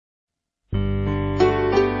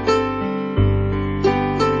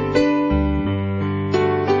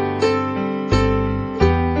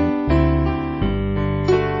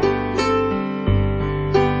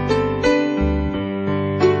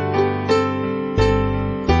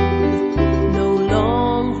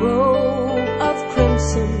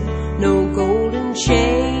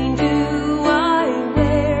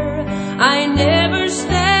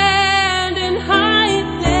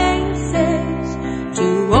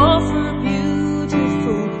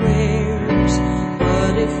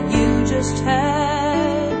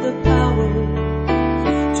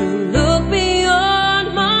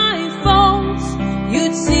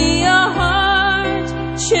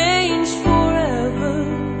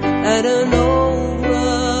at an old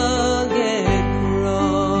rugged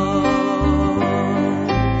cross.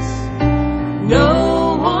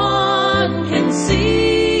 No one can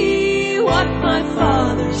see what my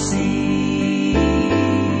Father sees.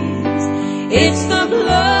 It's the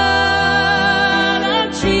blood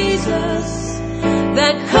of Jesus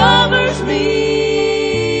that covers me.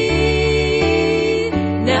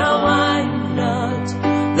 Now I'm not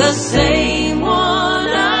the same one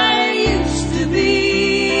I used to be.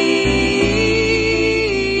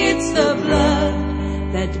 It's the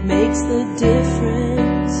blood that makes the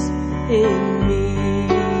difference in me.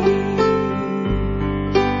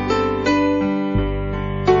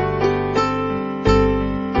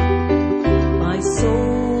 My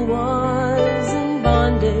soul was in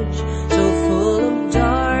bondage, so full of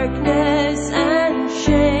darkness and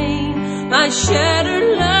shame. My shattered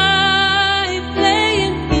life lay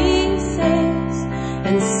in pieces,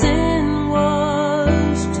 and sin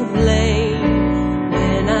was to blame.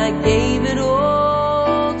 When I gave it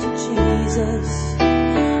all to Jesus,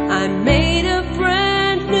 I made a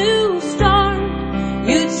brand new start.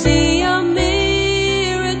 You'd see a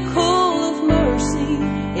miracle of mercy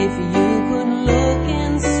if you could look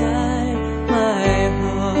inside my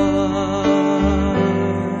heart.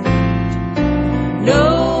 No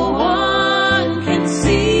one can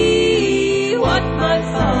see what my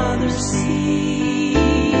Father sees.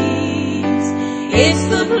 It's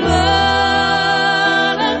the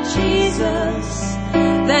blood of Jesus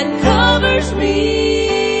that covers me.